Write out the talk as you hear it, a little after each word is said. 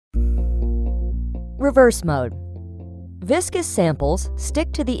Reverse mode. Viscous samples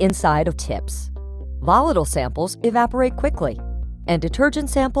stick to the inside of tips. Volatile samples evaporate quickly, and detergent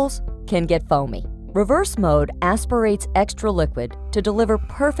samples can get foamy. Reverse mode aspirates extra liquid to deliver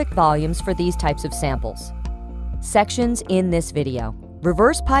perfect volumes for these types of samples. Sections in this video: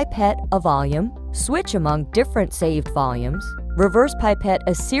 reverse pipette a volume, switch among different saved volumes, reverse pipette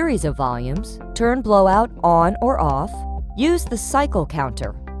a series of volumes, turn blowout on or off, use the cycle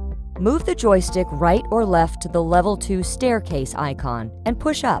counter. Move the joystick right or left to the level 2 staircase icon and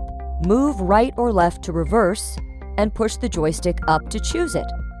push up. Move right or left to reverse and push the joystick up to choose it.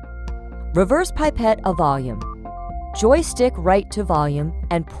 Reverse pipette a volume. Joystick right to volume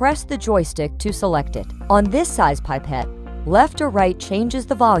and press the joystick to select it. On this size pipette, left or right changes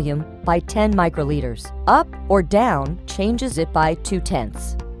the volume by 10 microliters. Up or down changes it by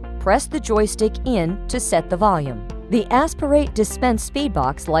 0.2. Press the joystick in to set the volume. The aspirate dispense speed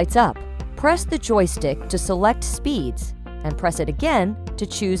box lights up. Press the joystick to select speeds and press it again to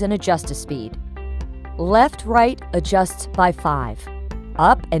choose and adjust a speed. Left-right adjusts by 5.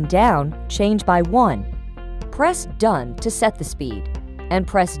 Up and down change by 1. Press Done to set the speed and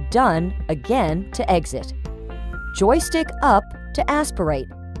press Done again to exit. Joystick up to aspirate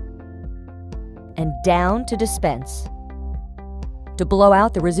and down to dispense. To blow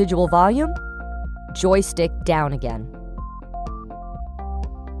out the residual volume, joystick down again.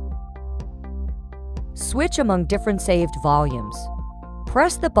 Switch among different saved volumes.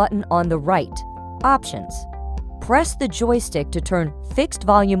 Press the button on the right, Options. Press the joystick to turn fixed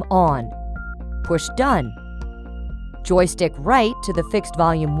volume on. Push Done. Joystick right to the fixed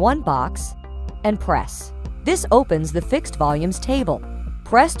volume 1 box and press. This opens the fixed volumes table.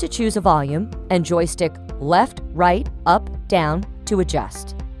 Press to choose a volume and joystick left, right, up, down to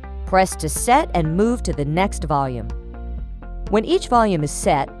adjust. Press to set and move to the next volume. When each volume is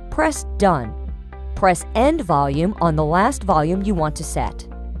set, press Done. Press End Volume on the last volume you want to set.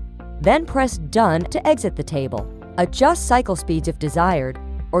 Then press Done to exit the table. Adjust cycle speeds if desired,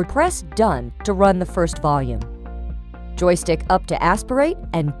 or press Done to run the first volume. Joystick up to aspirate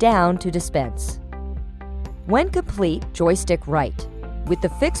and down to dispense. When complete, joystick right. With the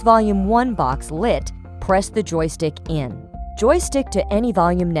fixed volume 1 box lit, press the joystick in. Joystick to any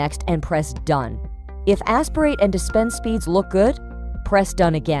volume next and press Done. If aspirate and dispense speeds look good, press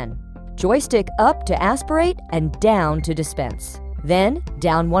Done again. Joystick up to aspirate and down to dispense. Then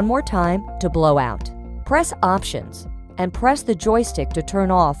down one more time to blow out. Press Options and press the joystick to turn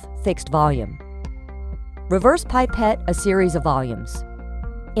off fixed volume. Reverse pipette a series of volumes.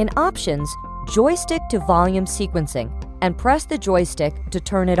 In Options, joystick to volume sequencing and press the joystick to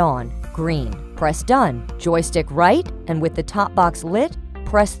turn it on, green. Press Done. Joystick right, and with the top box lit,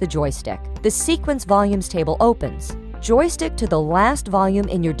 press the joystick. The sequence volumes table opens. Joystick to the last volume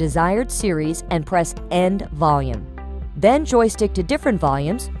in your desired series and press End Volume. Then joystick to different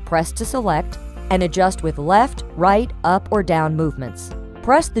volumes, press to select, and adjust with left, right, up, or down movements.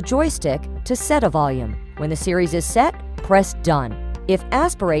 Press the joystick to set a volume. When the series is set, press Done. If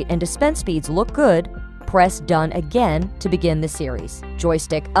aspirate and dispense speeds look good, press Done again to begin the series.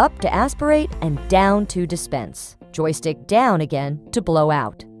 Joystick up to aspirate and down to dispense. Joystick down again to blow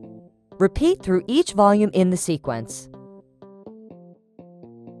out. Repeat through each volume in the sequence.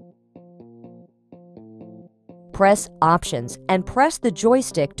 Press Options and press the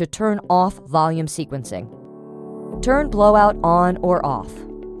joystick to turn off volume sequencing. Turn blowout on or off.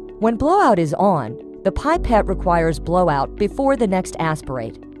 When blowout is on, the pipette requires blowout before the next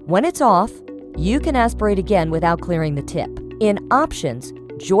aspirate. When it's off, you can aspirate again without clearing the tip. In Options,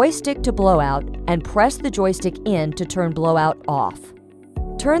 joystick to blowout and press the joystick in to turn blowout off.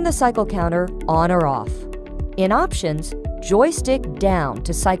 Turn the cycle counter on or off. In Options, joystick down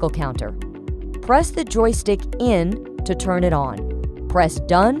to cycle counter. Press the joystick in to turn it on. Press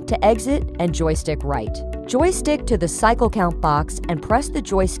Done to exit and joystick right. Joystick to the cycle count box and press the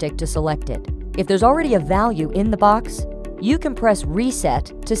joystick to select it. If there's already a value in the box, you can press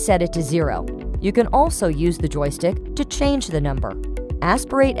Reset to set it to 0. You can also use the joystick to change the number.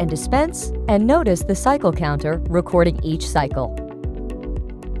 Aspirate and dispense, and notice the cycle counter recording each cycle.